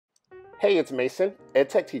Hey, it's Mason,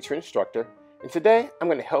 EdTech teacher instructor, and today I'm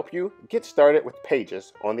going to help you get started with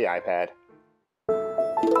Pages on the iPad.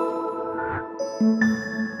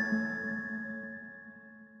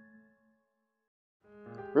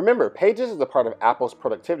 Remember, Pages is a part of Apple's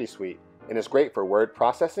productivity suite and is great for word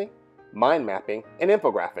processing, mind mapping, and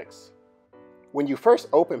infographics. When you first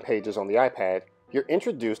open Pages on the iPad, you're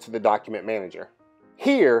introduced to the Document Manager.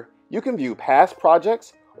 Here, you can view past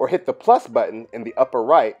projects or hit the plus button in the upper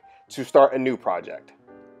right to start a new project.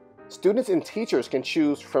 Students and teachers can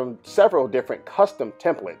choose from several different custom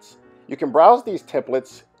templates. You can browse these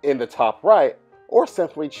templates in the top right or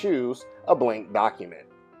simply choose a blank document.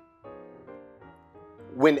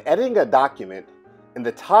 When editing a document, in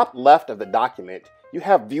the top left of the document, you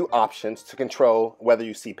have view options to control whether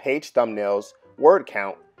you see page thumbnails, word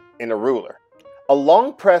count, and a ruler. A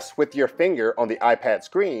long press with your finger on the iPad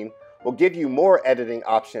screen will give you more editing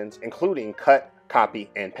options, including cut, copy,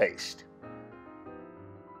 and paste.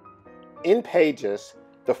 In Pages,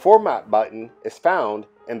 the Format button is found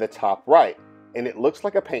in the top right, and it looks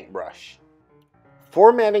like a paintbrush.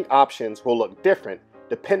 Formatting options will look different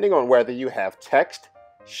depending on whether you have text,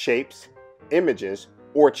 shapes, images,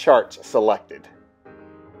 or charts selected.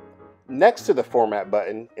 Next to the Format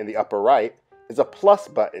button in the upper right is a plus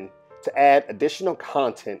button to add additional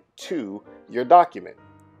content to your document.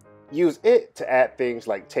 Use it to add things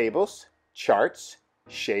like tables, charts,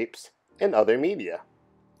 shapes, and other media.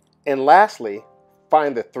 And lastly,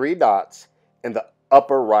 find the three dots in the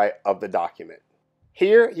upper right of the document.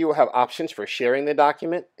 Here you will have options for sharing the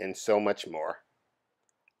document and so much more.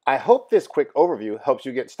 I hope this quick overview helps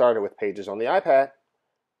you get started with Pages on the iPad.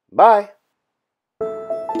 Bye!